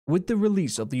With the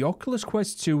release of the Oculus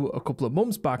Quest 2 a couple of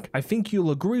months back, I think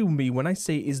you'll agree with me when I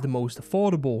say it is the most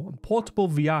affordable and portable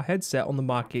VR headset on the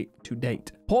market to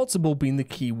date. Portable being the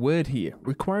key word here,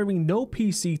 requiring no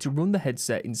PC to run the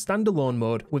headset in standalone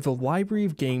mode with a library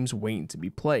of games waiting to be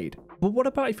played. But what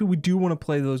about if we do want to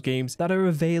play those games that are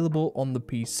available on the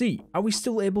PC? Are we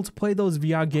still able to play those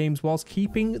VR games whilst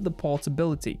keeping the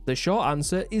portability? The short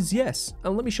answer is yes,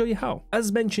 and let me show you how.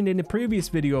 As mentioned in a previous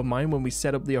video of mine when we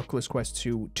set up the Oculus Quest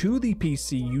 2 to the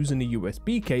PC using a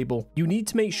USB cable, you need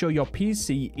to make sure your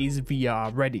PC is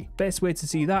VR ready. Best way to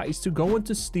see that is to go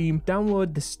onto Steam,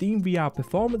 download the SteamVR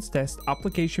performance test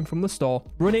application from the store,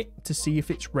 run it to see if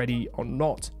it's ready or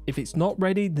not. If it's not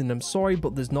ready, then I'm sorry,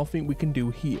 but there's nothing we can do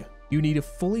here. You need a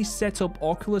fully set up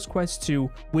Oculus Quest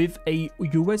 2 with a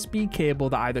USB cable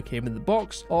that either came in the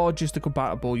box or just a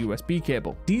compatible USB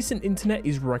cable. Decent internet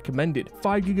is recommended.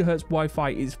 5 GHz Wi-Fi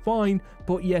is fine,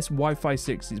 but yes, Wi-Fi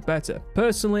 6 is better.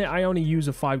 Personally, I only use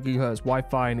a 5 GHz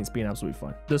Wi-Fi and it's been absolutely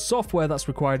fine. The software that's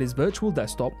required is Virtual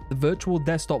Desktop, the Virtual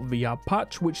Desktop VR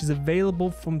patch, which is available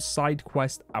from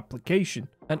SideQuest application,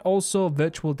 and also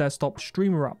Virtual Desktop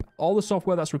Streamer app. All the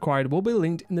software that's required will be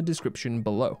linked in the description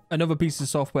below. Another piece of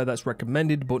software that's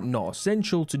recommended but not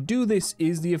essential to do this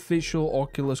is the official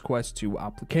Oculus Quest 2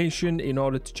 application in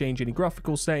order to change any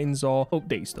graphical settings or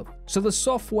update stuff. So the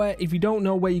software, if you don't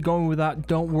know where you're going with that,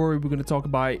 don't worry, we're going to talk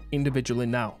about it individually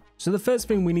now. So the first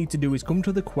thing we need to do is come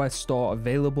to the Quest store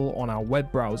available on our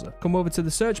web browser. Come over to the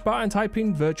search bar and type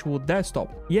in Virtual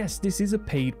Desktop. Yes, this is a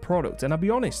paid product, and I'll be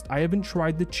honest, I haven't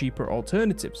tried the cheaper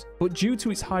alternatives, but due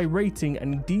to its high rating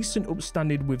and decent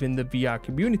upstanding within the VR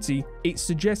community, it's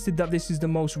suggested that this is the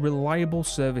most reliable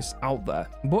service out there.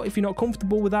 But if you're not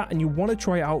comfortable with that and you want to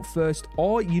try it out first,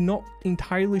 or you're not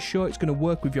entirely sure it's going to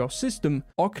work with your system,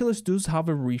 Oculus does have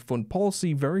a refund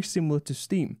policy very similar to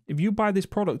Steam. If you buy this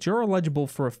product, you're eligible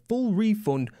for a full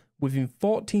refund within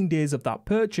 14 days of that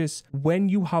purchase when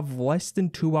you have less than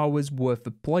 2 hours worth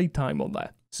of playtime on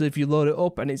there. So if you load it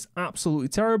up and it's absolutely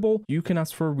terrible, you can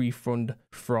ask for a refund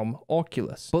from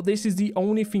Oculus. But this is the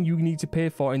only thing you need to pay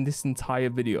for in this entire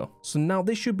video. So now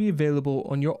this should be available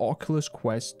on your Oculus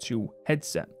Quest 2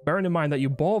 headset. Bearing in mind that you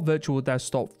bought Virtual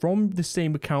Desktop from the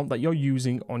same account that you're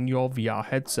using on your VR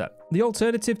headset. The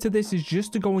alternative to this is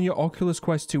just to go on your Oculus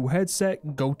Quest 2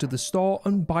 headset, go to the store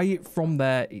and buy it from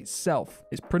there itself.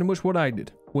 It's pretty much what I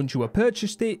did. Once you have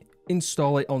purchased it,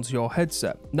 install it onto your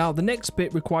headset. Now the next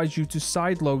bit requires you to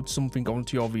sideload something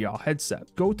onto your VR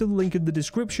headset. Go to the link in the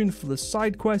description for the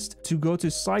SideQuest to go to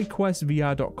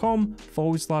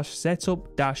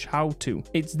sidequestvr.com/setup-how-to.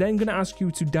 It's then going to ask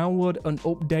you to download and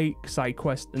update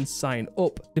SideQuest and sign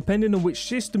up. Depending on which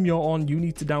system you're on, you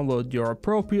need to download your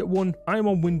appropriate one. I'm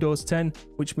on Windows 10,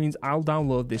 which means I'll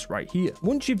download this right here.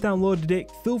 Once you've downloaded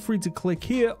it, feel free to click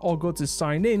here or go to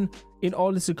sign in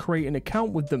order to create an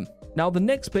account with them. Now the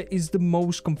next bit is the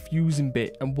most confusing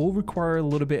bit and will require a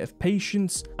little bit of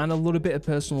patience and a little bit of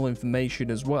personal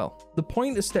information as well. The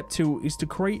point of step 2 is to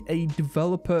create a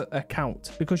developer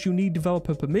account because you need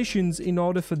developer permissions in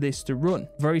order for this to run.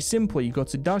 Very simply, you go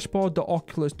to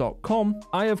dashboard.oculus.com.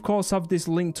 I of course have this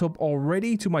linked up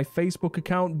already to my Facebook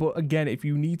account, but again, if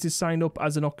you need to sign up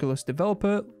as an Oculus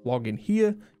developer, log in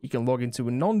here. You can log into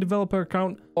a non-developer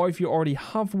account, or if you already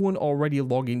have one already,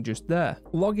 log in just there.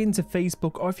 Log into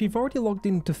Facebook, or if you've already logged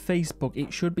into Facebook,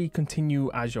 it should be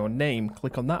continue as your name.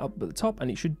 Click on that up at the top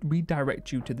and it should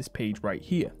redirect you to this page right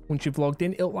here. Once you've logged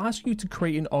in, it'll ask you to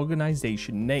create an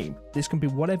organization name. This can be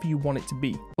whatever you want it to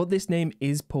be, but this name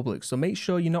is public, so make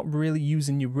sure you're not really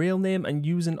using your real name and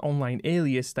use an online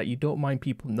alias that you don't mind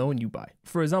people knowing you by.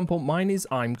 For example, mine is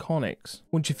I'm Connex.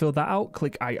 Once you fill that out,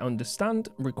 click I understand,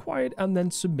 required, and then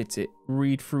submit it.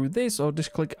 Read through this or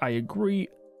just click I agree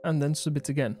and then submit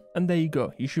again. And there you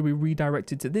go. You should be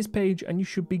redirected to this page and you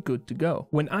should be good to go.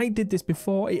 When I did this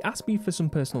before, it asked me for some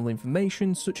personal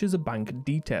information such as a bank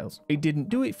details. It didn't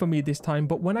do it for me this time,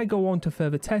 but when I go on to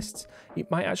further tests,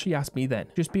 it might actually ask me then.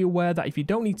 Just be aware that if you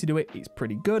don't need to do it, it's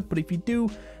pretty good, but if you do,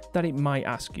 that it might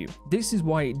ask you. This is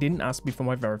why it didn't ask me for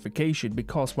my verification,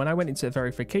 because when I went into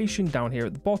verification down here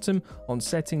at the bottom on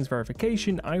settings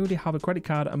verification, I already have a credit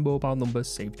card and mobile number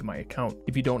saved to my account.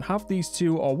 If you don't have these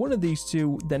two or one of these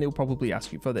two, then it'll probably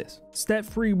ask you for this. Step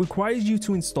 3 requires you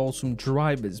to install some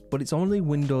drivers, but it's only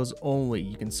Windows only.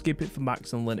 You can skip it for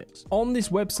Macs and Linux. On this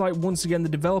website, once again, the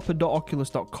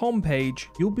developer.oculus.com page,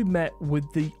 you'll be met with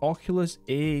the Oculus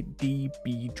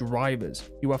ADB drivers.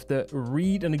 You have to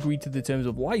read and agree to the terms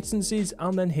of licenses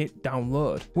and then hit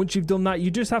download. Once you've done that,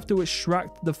 you just have to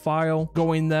extract the file,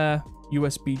 go in there,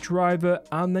 USB driver,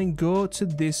 and then go to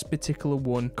this particular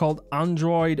one called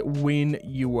Android Win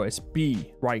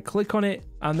USB. Right click on it,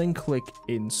 and then click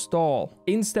install.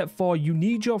 In step 4, you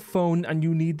need your phone and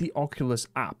you need the Oculus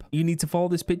app. You need to follow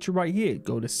this picture right here.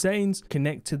 Go to settings,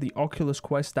 connect to the Oculus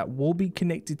Quest that will be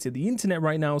connected to the internet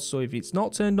right now. So if it's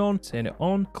not turned on, turn it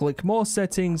on. Click more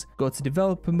settings, go to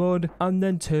developer mode, and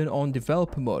then turn on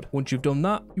developer mode. Once you've done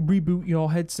that, you reboot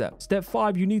your headset. Step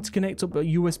 5, you need to connect up a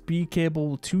USB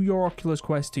cable to your Oculus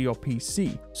Quest to your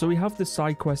PC. So we have the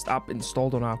SideQuest app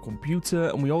installed on our computer,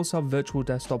 and we also have Virtual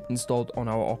Desktop installed on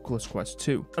our Oculus Quest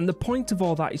 2. And the point of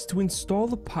all that is to install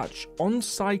the patch on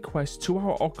SideQuest to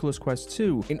our Oculus Quest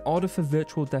 2 in order for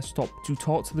Virtual Desktop to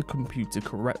talk to the computer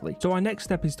correctly. So our next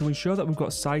step is to ensure that we've got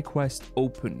SideQuest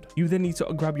opened. You then need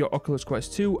to grab your Oculus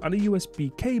Quest 2 and a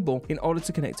USB cable in order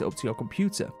to connect it up to your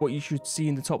computer. What you should see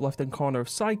in the top left hand corner of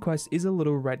SideQuest is a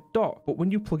little red dot, but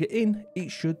when you plug it in,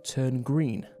 it should turn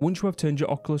green. Once you have turned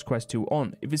your Oculus Quest 2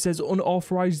 on, if it says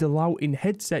unauthorized allow in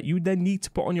headset, you then need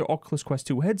to put on your Oculus Quest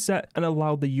 2 headset and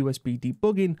allow the USB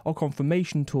debugging or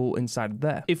confirmation tool inside of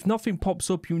there. If nothing pops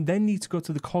up, you then need to go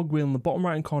to the cogwheel in the bottom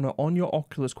right hand corner on your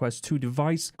Oculus Quest 2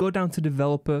 device, go down to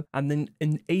developer, and then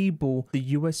enable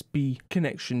the USB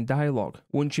connection dialog.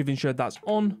 Once you've ensured that's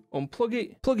on, unplug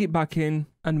it, plug it back in,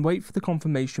 and wait for the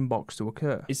confirmation box to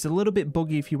occur. It's a little bit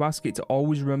buggy if you ask it to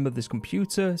always remember this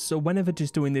computer, so whenever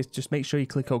just doing this, just make sure you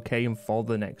click OK and follow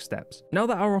the next steps. Now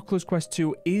that our Oculus Quest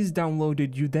 2 is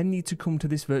downloaded, you then need to come to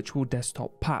this Virtual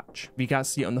Desktop patch. If you can't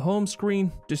see it on the home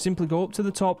screen, just simply go up to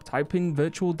the top, type in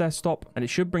Virtual Desktop, and it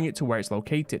should bring it to where it's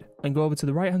located, and go over to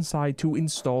the right hand side to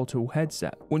install to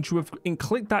headset. Once you have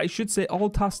clicked that, it should say all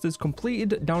tasks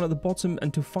completed down at the bottom,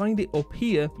 and to find it up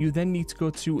here, you then need to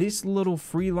go to this little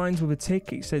 3 lines with a tick.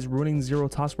 It says running 0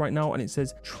 tasks right now, and it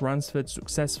says transferred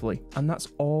successfully, and that's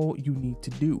all you need to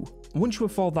do. Once you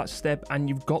have followed that step and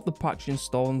you've got the patch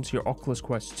installed into your Oculus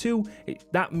Quest 2,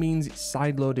 that means it's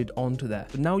sideloaded onto there.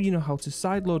 But now you know how to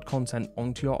sideload content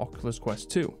onto your Oculus Quest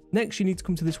 2. Next, you need to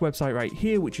come to this website right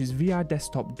here, which is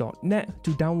vrdesktop.net,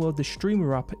 to download the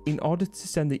Streamer app in order to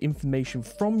send the information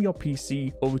from your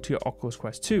PC over to your Oculus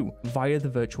Quest 2 via the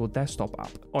Virtual Desktop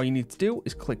app. All you need to do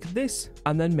is click this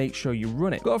and then make sure you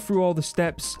run it. Go through all the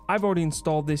steps. I've already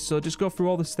installed this, so just go through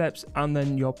all the steps and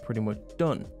then you're pretty much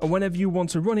done. And whenever you want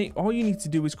to run it, all you need to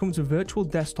do is come to Virtual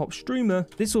Desktop Streamer.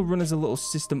 This will run as a little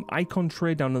system icon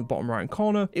tray down in the bottom right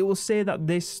corner. It will say that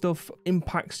this stuff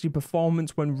impacts your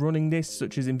performance when running this,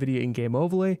 such as NVIDIA in-game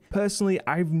overlay. Personally,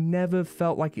 I've never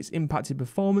felt like it's impacted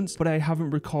performance, but I haven't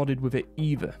recorded with it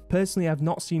either. Personally, I've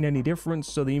not seen any difference,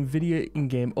 so the NVIDIA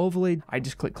in-game overlay, I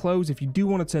just click close. If you do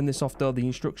want to turn this off though, the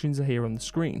instructions are here on the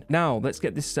screen. Now, let's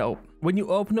get this set up. When you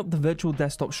open up the Virtual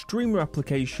Desktop Streamer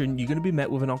application, you're going to be met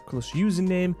with an Oculus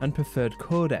username and preferred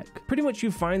codec. Pretty much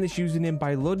you find this username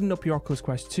by loading up your Oculus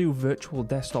Quest 2 Virtual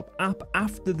Desktop app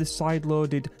after the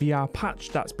side-loaded VR patch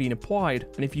that's been applied,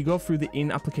 and if you go through the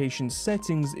in-application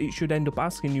settings, it should end up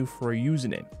asking you for a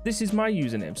username. This is my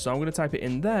username, so I'm going to type it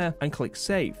in there and click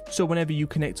save. So whenever you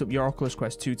connect up your Oculus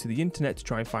Quest 2 to the internet to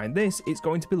try and find this, it's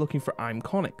going to be looking for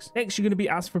IMConnix. Next, you're going to be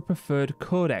asked for preferred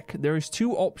codec. There is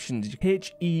 2 options,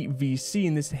 HEVC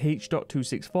and this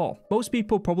H.264. Most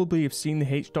people probably have seen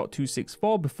the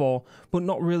H.264 before, but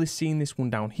not really seen this one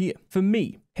down here. For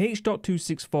me,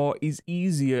 H.264 is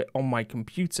easier on my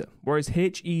computer, whereas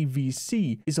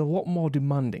HEVC is a lot more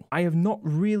demanding. I have not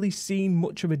really seen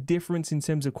much of a difference in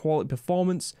terms of quality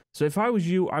performance, so if I was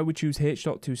you, I would choose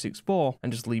H.264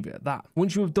 and just leave it at that.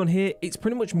 Once you have done here, it's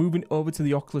pretty much moving over to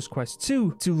the Oculus Quest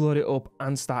 2 to load it up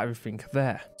and start everything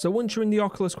there. So once you're in the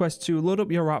Oculus Quest 2, load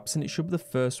up your apps and it should be the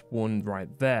first one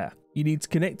right there. You need to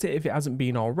connect it if it hasn't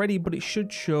been already, but it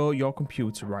should show your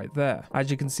computer right there.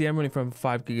 As you can see, I'm running from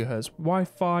 5 GHz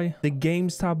Wi-Fi. The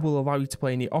Games tab will allow you to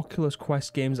play any Oculus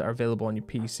Quest games that are available on your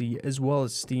PC, as well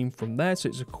as Steam from there, so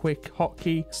it's a quick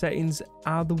hotkey. Settings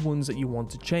are the ones that you want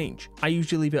to change. I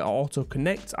usually leave it at auto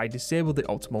connect. I disable the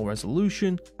optimal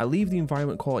resolution. I leave the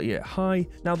environment quality at high.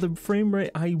 Now the frame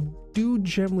rate, I do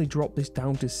generally drop this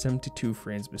down to 72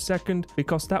 frames per second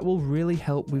because that will really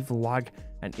help with lag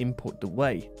and input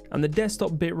delay. And the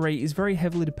desktop bitrate is very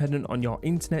heavily dependent on your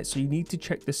internet, so you need to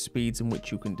check the speeds in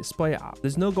which you can display it at.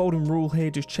 There's no golden rule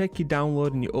here, just check your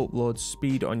download and your upload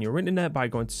speed on your internet by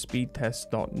going to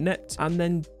speedtest.net and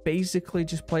then basically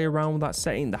just play around with that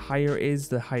setting. The higher it is,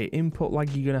 the higher input lag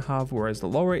you're gonna have, whereas the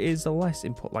lower it is, the less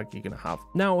input lag you're gonna have.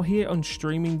 Now here on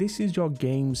streaming, this is your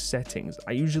game settings.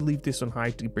 I usually leave this on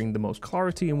high to bring the most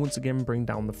clarity and once again bring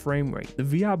down the frame rate. The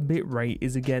VR bitrate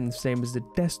is again the same as the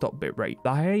desktop bitrate. The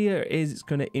The higher it is, it's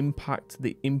going to impact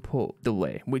the input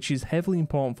delay, which is heavily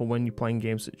important for when you're playing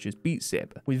games such as Beat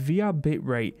Saber. With VR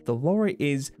bitrate, the lower it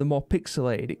is, the more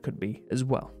pixelated it could be as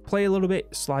well. Play a little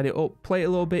bit, slide it up, play it a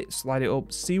little bit, slide it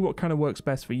up, see what kind of works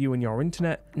best for you and your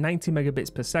internet. 90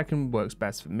 megabits per second works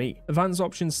best for me. Advanced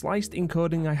options, sliced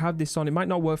encoding, I have this on. It might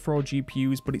not work for all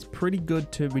GPUs, but it's pretty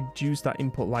good to reduce that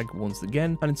input lag once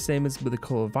again, and same as with the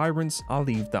color vibrance, I'll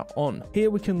leave that on. Here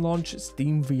we can launch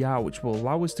SteamVR, which will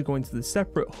allow us to go into the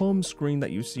separate home screen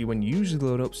that you see when you usually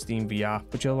load up SteamVR,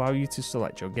 which will allow you to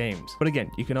select your games. But again,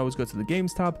 you can always go to the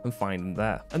games tab and find them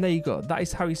there. And there you go, that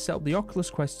is how you set up the Oculus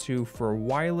Quest 2 for a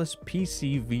wireless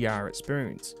PC VR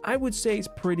experience. I would say it's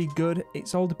pretty good.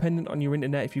 It's all dependent on your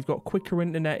internet. If you've got quicker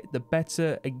internet, the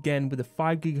better. Again, with a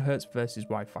 5 GHz versus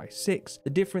Wi-Fi 6, the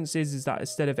difference is that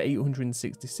instead of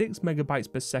 866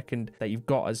 megabytes per second that you've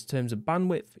got as terms of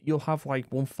bandwidth, you'll have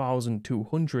like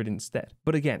 1200 instead.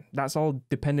 But again, that's all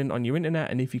dependent on your internet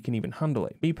and if you can even handle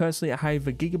it. Me personally, I have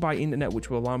a gigabyte internet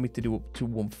which will allow me to do up to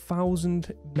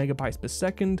 1000 megabytes per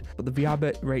second, but the VR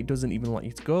bit rate doesn't even let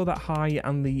you to go that high,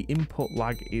 and the input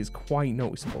lag is quite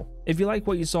noticeable. If you like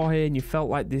what you saw here and you felt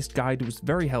like this guide was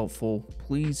very helpful,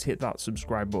 please hit that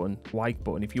subscribe button, like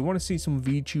button. If you want to see some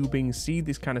VTubing, see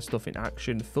this kind of stuff in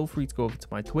action, feel free to go over to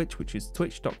my Twitch, which is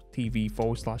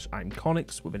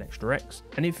twitch.tv/I'mConnix with an extra X.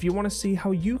 And if you want to see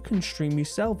how you can stream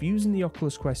yourself using the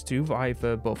Oculus Quest 2,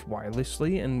 either both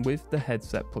wirelessly and with the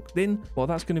headset plugged in, well,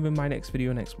 that's going to be my next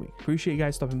video next week. Appreciate you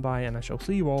guys stopping by, and I shall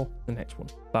see you all in the next one.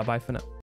 Bye bye for now.